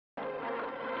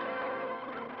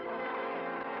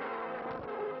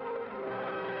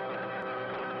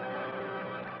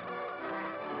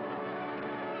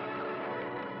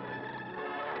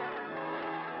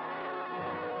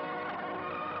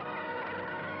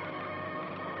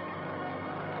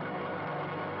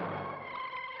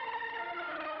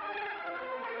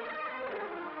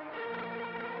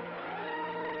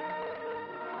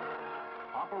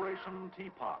Operation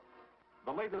Teapot,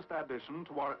 the latest addition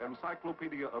to our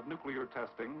Encyclopedia of Nuclear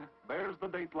Testing, bears the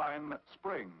dateline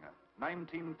Spring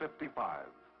 1955.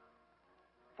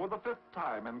 For the fifth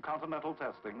time in continental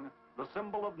testing, the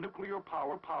symbol of nuclear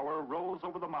power rose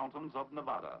over the mountains of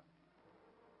Nevada.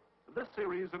 This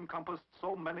series encompassed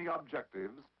so many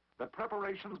objectives that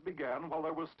preparations began while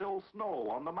there was still snow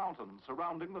on the mountains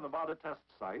surrounding the Nevada test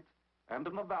site and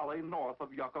in the valley north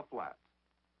of Yucca Flat.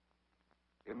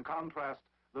 In contrast,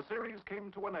 the series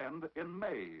came to an end in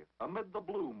May amid the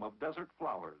bloom of desert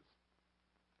flowers.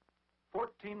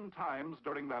 14 times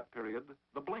during that period,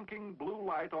 the blinking blue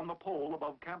light on the pole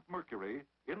above Camp Mercury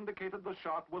indicated the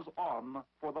shot was on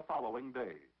for the following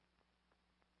day.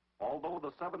 Although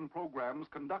the 7 programs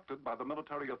conducted by the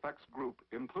Military Effects Group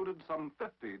included some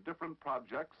 50 different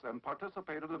projects and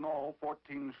participated in all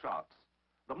 14 shots,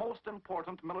 the most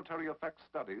important military effects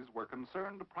studies were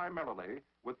concerned primarily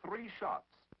with 3 shots: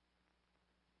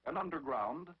 an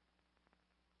underground,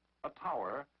 a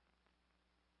tower,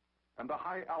 and a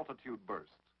high-altitude burst.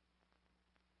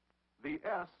 The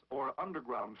S, or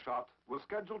underground shot, was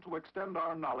scheduled to extend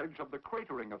our knowledge of the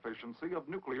cratering efficiency of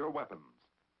nuclear weapons.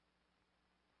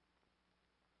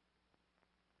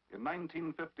 In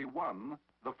 1951,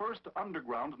 the first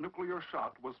underground nuclear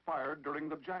shot was fired during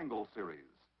the Jangle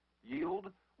series.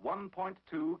 Yield 1.2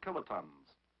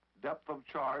 kilotons. Depth of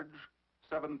charge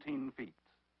 17 feet.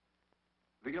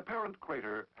 The apparent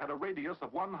crater had a radius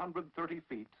of 130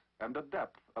 feet and a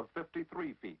depth of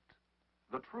 53 feet.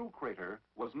 The true crater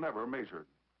was never measured.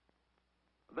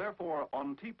 Therefore,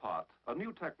 on Teapot, a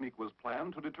new technique was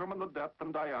planned to determine the depth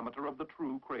and diameter of the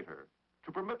true crater.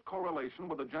 To permit correlation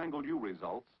with the Jangle U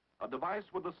results, a device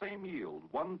with the same yield,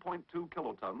 1.2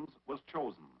 kilotons, was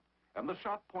chosen, and the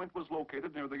shot point was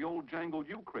located near the old Jangle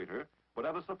U crater, but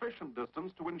at a sufficient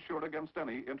distance to ensure against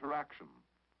any interaction.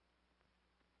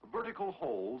 Vertical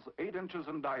holes 8 inches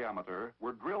in diameter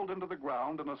were drilled into the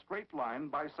ground in a straight line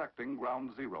bisecting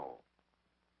ground zero.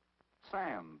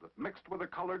 Sand mixed with a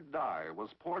colored dye was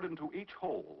poured into each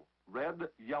hole, red,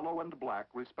 yellow, and black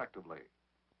respectively.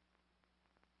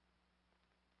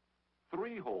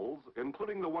 3 holes,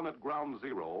 including the one at ground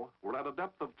zero, were at a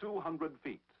depth of 200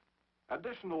 feet.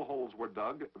 Additional holes were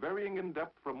dug, varying in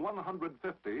depth from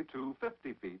 150 to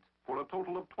 50 feet, for a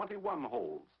total of 21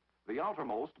 holes, the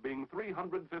outermost being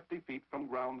 350 feet from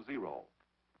ground zero.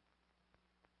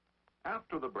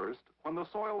 After the burst, when the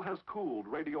soil has cooled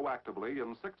radioactively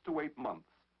in 6 to 8 months,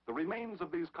 the remains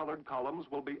of these colored columns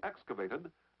will be excavated,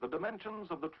 the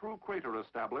dimensions of the true crater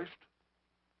established,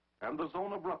 and the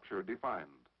zone of rupture defined.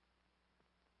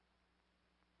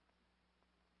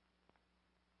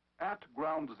 At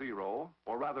ground zero,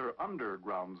 or rather under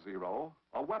ground zero,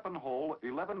 a weapon hole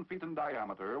 11 feet in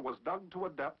diameter was dug to a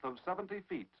depth of 70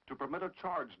 feet to permit a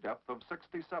charge depth of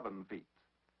 67 feet.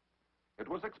 It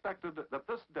was expected that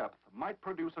this depth might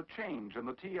produce a change in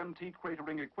the TNT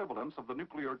cratering equivalence of the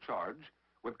nuclear charge,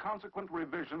 with consequent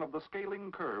revision of the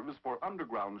scaling curves for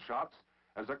underground shots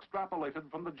as extrapolated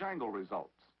from the Jangle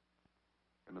results.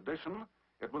 In addition,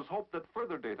 it was hoped that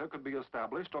further data could be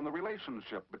established on the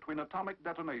relationship between atomic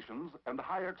detonations and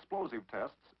high explosive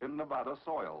tests in Nevada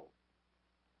soil.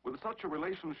 With such a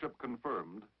relationship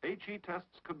confirmed, HE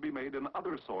tests could be made in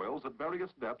other soils at various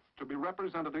depths to be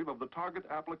representative of the target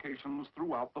applications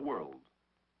throughout the world.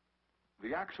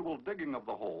 The actual digging of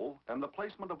the hole and the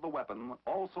placement of the weapon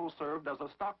also served as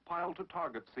a stockpile to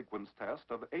target sequence test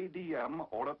of ADM,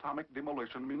 or atomic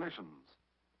demolition munitions.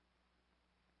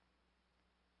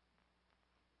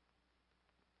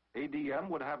 ADM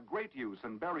would have great use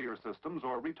in barrier systems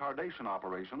or retardation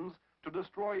operations to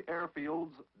destroy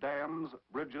airfields, dams,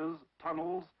 bridges,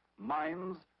 tunnels,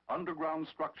 mines, underground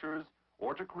structures,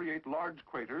 or to create large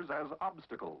craters as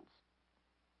obstacles.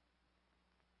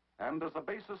 And as a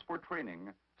basis for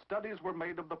training, studies were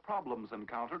made of the problems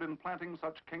encountered in planting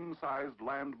such king-sized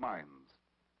land mines.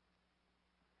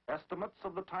 Estimates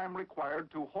of the time required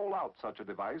to hole out such a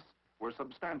device were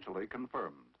substantially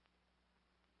confirmed.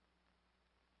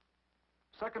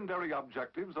 Secondary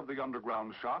objectives of the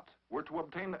underground shot were to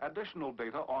obtain additional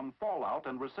data on fallout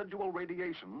and residual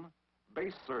radiation,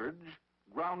 base surge,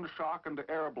 ground shock and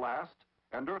air blast,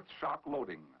 and earth shock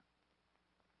loading.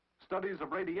 Studies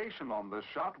of radiation on this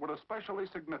shot were especially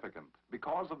significant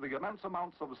because of the immense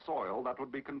amounts of soil that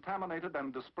would be contaminated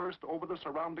and dispersed over the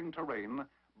surrounding terrain,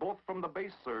 both from the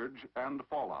base surge and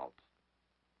fallout.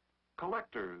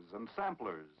 Collectors and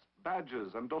samplers,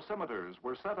 badges and dosimeters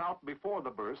were set out before the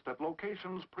burst at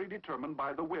locations predetermined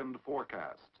by the wind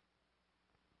forecast.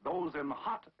 Those in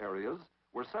hot areas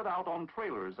were set out on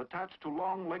trailers attached to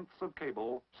long lengths of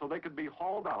cable so they could be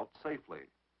hauled out safely.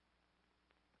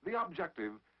 The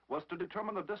objective was to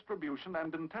determine the distribution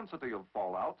and intensity of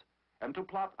fallout and to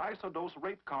plot isodose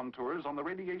rate contours on the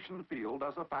radiation field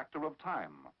as a factor of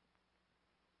time.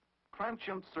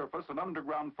 Transient surface and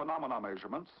underground phenomena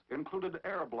measurements included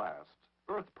air blast,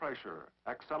 earth pressure,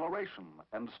 acceleration,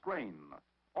 and strain,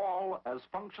 all as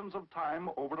functions of time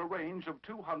over a range of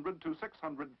 200 to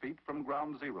 600 feet from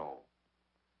ground zero.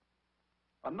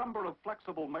 A number of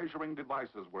flexible measuring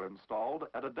devices were installed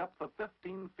at a depth of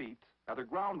 15 feet at a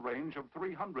ground range of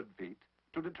 300 feet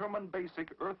to determine basic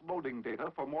earth loading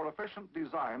data for more efficient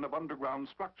design of underground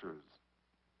structures.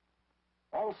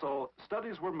 Also,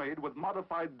 studies were made with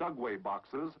modified dugway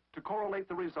boxes to correlate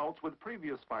the results with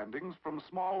previous findings from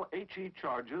small HE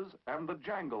charges and the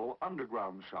Jangle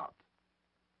underground shot.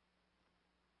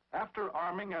 After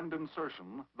arming and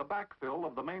insertion, the backfill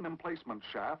of the main emplacement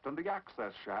shaft and the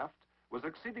access shaft was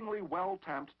exceedingly well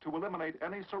tamped to eliminate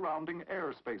any surrounding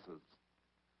air spaces.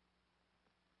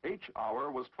 H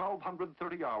hour was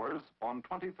 1230 hours on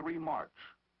 23 March.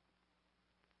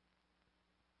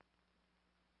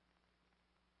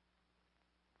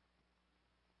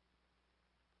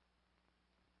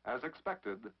 As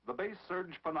expected, the base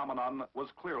surge phenomenon was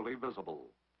clearly visible.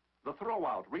 The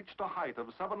throwout reached a height of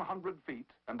 700 feet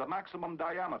and a maximum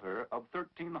diameter of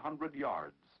 1,300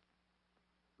 yards.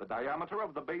 The diameter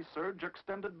of the base surge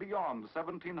extended beyond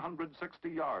 1,760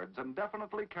 yards and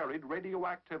definitely carried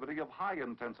radioactivity of high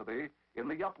intensity in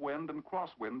the upwind and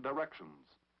crosswind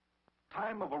directions.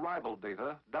 Time of arrival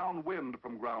data, downwind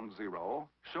from ground zero,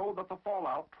 show that the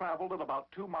fallout traveled at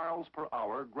about 2 miles per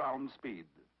hour ground speed.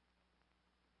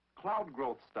 Cloud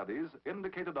growth studies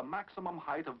indicated a maximum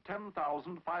height of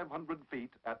 10,500 feet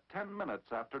at 10 minutes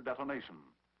after detonation.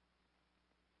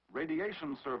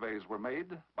 Radiation surveys were made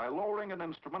by lowering an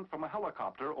instrument from a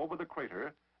helicopter over the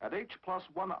crater at H plus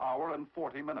 1 hour and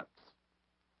 40 minutes.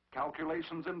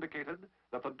 Calculations indicated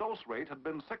that the dose rate had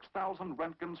been 6,000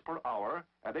 Roentgens per hour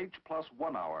at H plus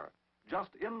 1 hour, just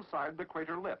inside the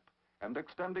crater lip and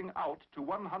extending out to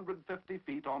 150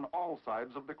 feet on all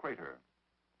sides of the crater.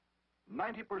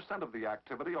 90% of the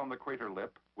activity on the crater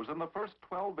lip was in the first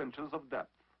 12 inches of depth.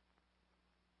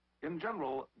 In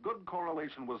general, good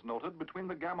correlation was noted between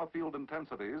the gamma field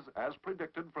intensities as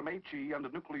predicted from HE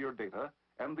and nuclear data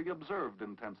and the observed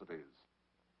intensities.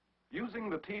 Using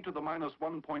the T to the minus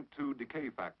 1.2 decay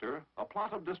factor, a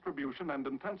plot of distribution and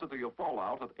intensity of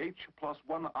fallout at H plus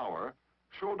 1 hour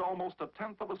showed almost a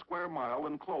tenth of a square mile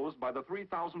enclosed by the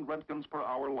 3,000 Roentgens per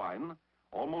hour line,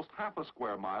 almost half a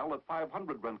square mile at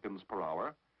 500 Roentgens per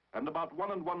hour, and about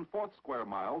 1 1/4 square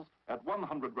miles at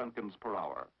 100 Roentgens per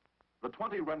hour. The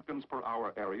 20 Roentgens per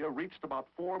hour area reached about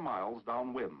 4 miles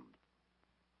downwind.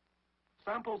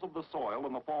 Samples of the soil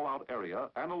in the fallout area,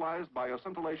 analyzed by a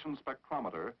scintillation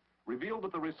spectrometer, revealed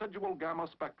that the residual gamma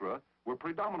spectra were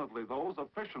predominantly those of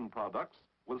fission products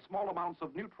with small amounts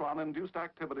of neutron-induced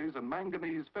activities in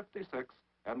manganese-56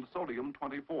 and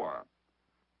sodium-24.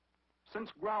 Since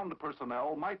ground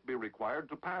personnel might be required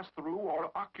to pass through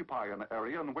or occupy an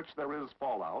area in which there is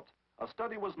fallout, a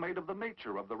study was made of the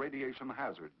nature of the radiation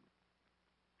hazard.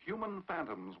 Human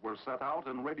phantoms were set out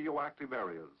in radioactive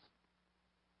areas.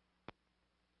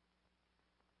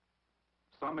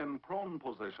 Some in prone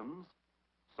positions,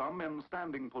 some in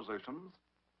standing positions,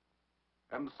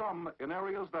 and some in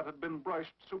areas that had been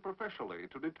brushed superficially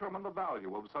to determine the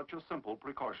value of such a simple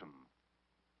precaution.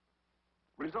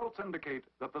 Results indicate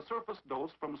that the surface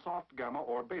dose from soft gamma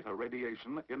or beta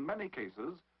radiation in many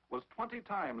cases was 20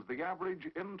 times the average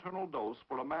internal dose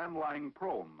for a man lying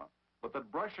prone, but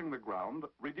that brushing the ground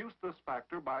reduced this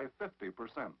factor by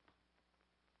 50%.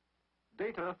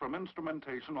 Data from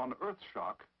instrumentation on earth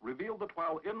shock revealed that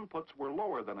while inputs were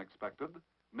lower than expected,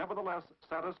 nevertheless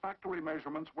satisfactory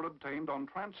measurements were obtained on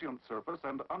transient surface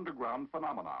and underground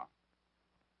phenomena.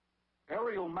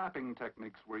 Aerial mapping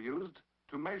techniques were used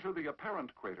to measure the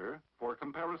apparent crater for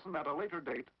comparison at a later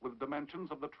date with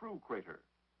dimensions of the true crater.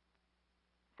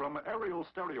 From aerial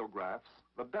stereographs,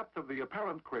 the depth of the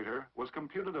apparent crater was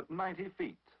computed at 90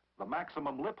 feet, the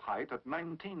maximum lip height at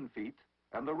 19 feet,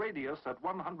 and the radius at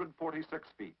 146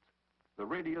 feet. The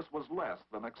radius was less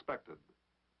than expected.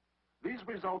 These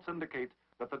results indicate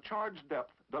that the charge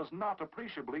depth does not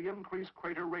appreciably increase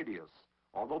crater radius,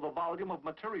 although the volume of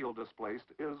material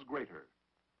displaced is greater.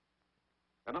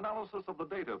 An analysis of the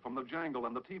data from the Jangle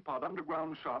and the Teapot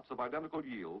underground shots of identical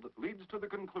yield leads to the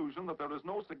conclusion that there is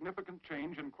no significant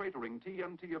change in cratering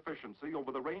TNT efficiency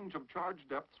over the range of charge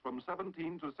depths from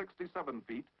 17 to 67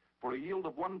 feet for a yield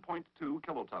of 1.2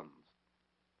 kilotons.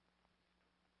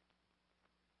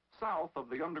 South of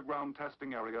the underground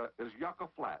testing area is Yucca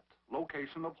Flat,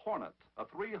 location of Hornet, a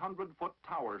 300-foot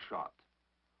tower shot.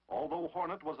 Although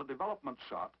Hornet was a development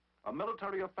shot, a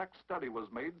military effects study was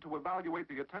made to evaluate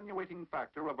the attenuating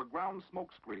factor of a ground smoke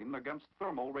screen against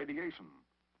thermal radiation.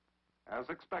 As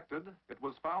expected, it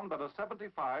was found that a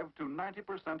 75 to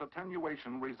 90%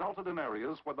 attenuation resulted in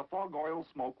areas where the fog oil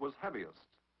smoke was heaviest.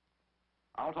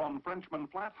 Out on Frenchman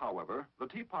Flat, however, the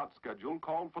Teapot schedule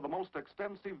called for the most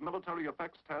extensive military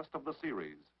effects test of the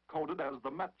series, coded as the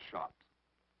Met shot.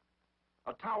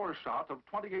 A tower shot of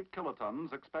 28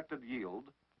 kilotons expected yield,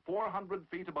 400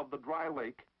 feet above the dry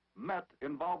lake, Met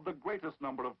involved the greatest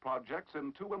number of projects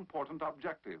in two important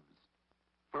objectives.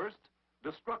 First,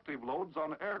 destructive loads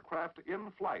on aircraft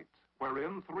in flight,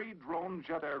 wherein 3 drone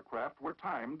jet aircraft were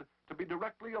timed to be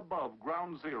directly above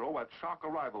ground zero at shock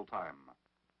arrival time.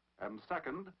 And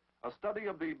second, a study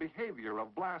of the behavior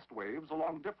of blast waves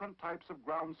along different types of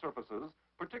ground surfaces,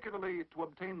 particularly to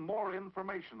obtain more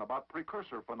information about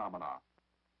precursor phenomena.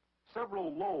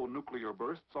 Several low nuclear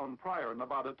bursts on prior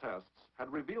Nevada tests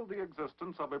had revealed the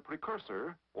existence of a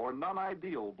precursor or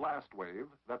non-ideal blast wave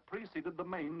that preceded the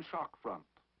main shock front.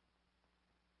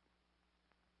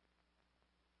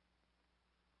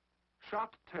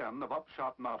 Shot 10 of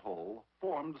upshot knothole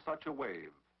formed such a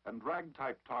wave, and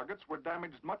drag-type targets were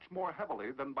damaged much more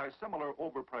heavily than by similar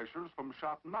overpressures from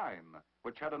shot 9,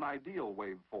 which had an ideal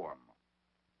waveform.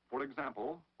 For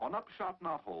example, on upshot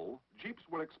knothole, jeeps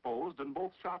were exposed in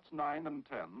both shots 9 and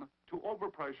 10 to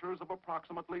overpressures of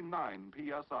approximately 9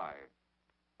 psi.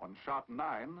 On shot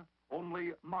 9,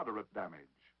 only moderate damage.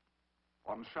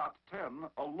 On shot 10,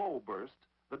 a low burst,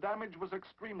 the damage was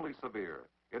extremely severe,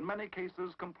 in many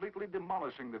cases completely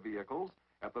demolishing the vehicles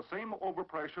at the same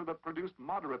overpressure that produced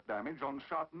moderate damage on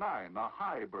shot 9, a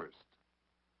high burst.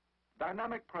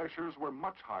 Dynamic pressures were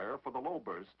much higher for the low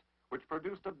burst, which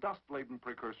produced a dust-laden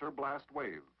precursor blast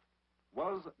wave.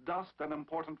 Was dust an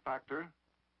important factor?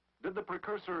 Did the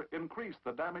precursor increase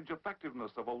the damage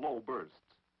effectiveness of a low burst?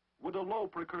 Would a low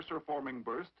precursor-forming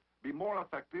burst be more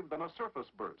effective than a surface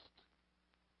burst?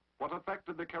 What effect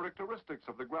did the characteristics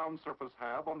of the ground surface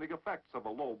have on the effects of a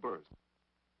low burst?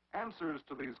 Answers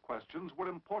to these questions were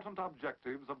important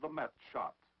objectives of the Met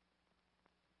shot.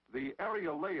 The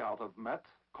area layout of Met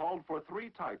called for 3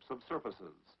 types of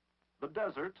surfaces: the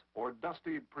desert, or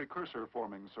dusty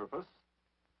precursor-forming surface,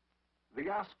 the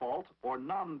asphalt, or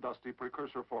non-dusty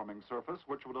precursor-forming surface,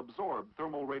 which would absorb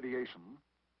thermal radiation,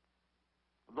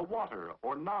 the water,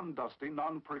 or non-dusty,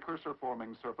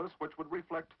 non-precursor-forming surface, which would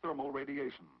reflect thermal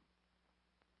radiation.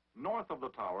 North of the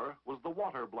tower was the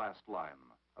water blast line,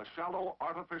 a shallow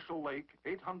artificial lake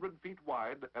 800 feet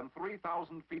wide and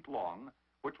 3,000 feet long,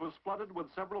 which was flooded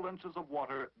with several inches of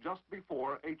water just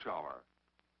before H-hour.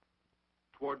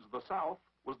 Towards the south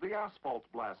was the asphalt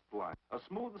blast line, a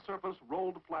smooth surface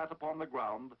rolled flat upon the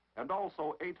ground and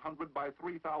also 800 by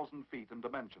 3,000 feet in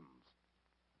dimensions.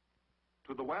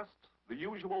 To the west, the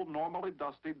usual normally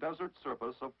dusty desert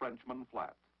surface of Frenchman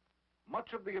Flat.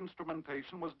 Much of the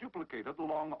instrumentation was duplicated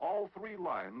along all 3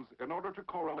 lines in order to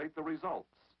correlate the results.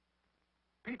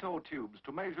 Pitot tubes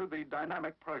to measure the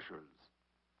dynamic pressures.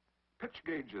 Pitch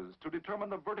gauges to determine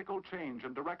the vertical change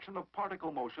in direction of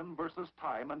particle motion versus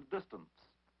time and distance.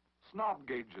 Snob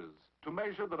gauges to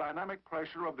measure the dynamic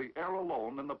pressure of the air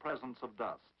alone in the presence of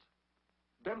dust.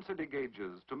 Density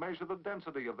gauges to measure the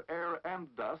density of air and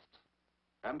dust,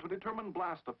 and to determine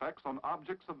blast effects on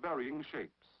objects of varying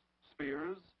shapes.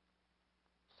 Spheres,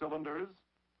 cylinders,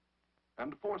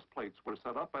 and force plates were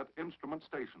set up at instrument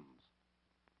stations.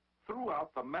 Throughout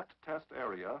the Met test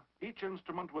area, each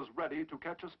instrument was ready to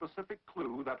catch a specific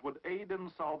clue that would aid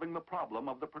in solving the problem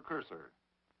of the precursor.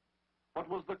 What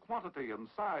was the quantity and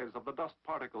size of the dust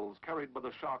particles carried by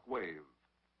the shock wave?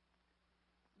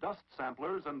 Dust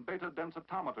samplers and beta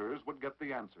densitometers would get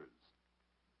the answers.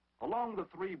 Along the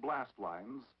 3 blast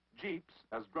lines, jeeps,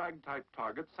 as drag-type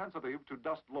targets sensitive to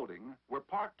dust loading, were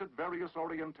parked at various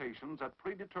orientations at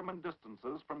predetermined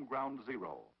distances from ground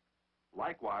zero.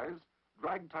 Likewise,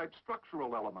 drag-type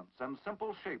structural elements and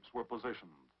simple shapes were positioned.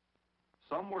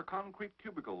 Some were concrete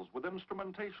cubicles with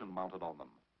instrumentation mounted on them.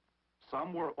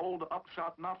 Some were old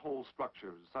upshot knothole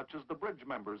structures, such as the bridge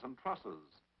members and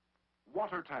trusses,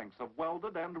 water tanks of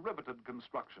welded and riveted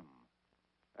construction,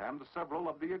 and several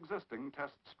of the existing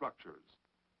test structures.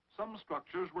 Some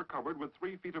structures were covered with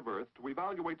 3 feet of earth to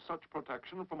evaluate such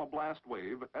protection from a blast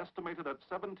wave estimated at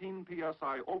 17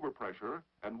 psi overpressure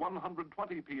and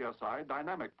 120 psi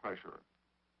dynamic pressure.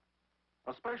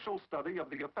 A special study of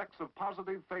the effects of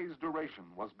positive phase duration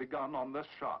was begun on this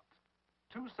shot.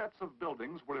 2 sets of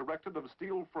buildings were erected of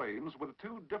steel frames with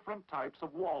 2 different types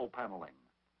of wall paneling.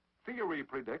 Theory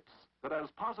predicts that as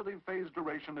positive phase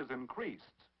duration is increased,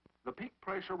 the peak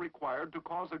pressure required to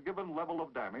cause a given level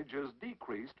of damage is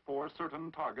decreased for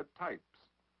certain target types.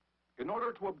 In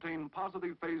order to obtain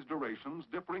positive phase durations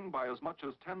differing by as much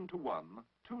as 10 to 1,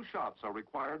 2 shots are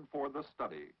required for the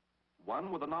study.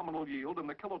 One with a nominal yield in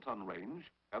the kiloton range,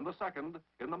 and the second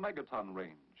in the megaton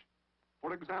range.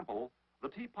 For example, the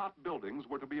Teapot buildings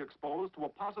were to be exposed to a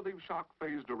positive shock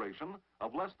phase duration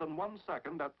of less than 1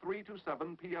 second at 3 to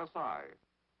 7 psi,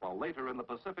 while later in the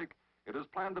Pacific, it is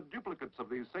planned that duplicates of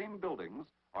these same buildings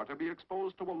are to be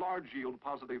exposed to a large yield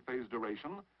positive phase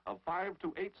duration of 5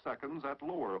 to 8 seconds at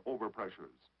lower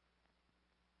overpressures.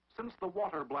 Since the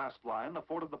water blast line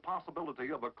afforded the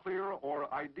possibility of a clear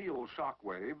or ideal shock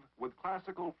wave with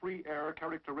classical free air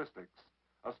characteristics,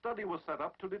 a study was set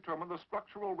up to determine the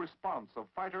structural response of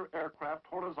fighter aircraft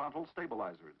horizontal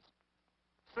stabilizers.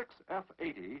 6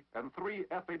 F-80 and 3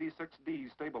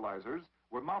 F-86D stabilizers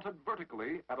were mounted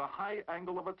vertically at a high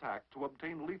angle of attack to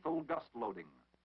obtain lethal gust loading.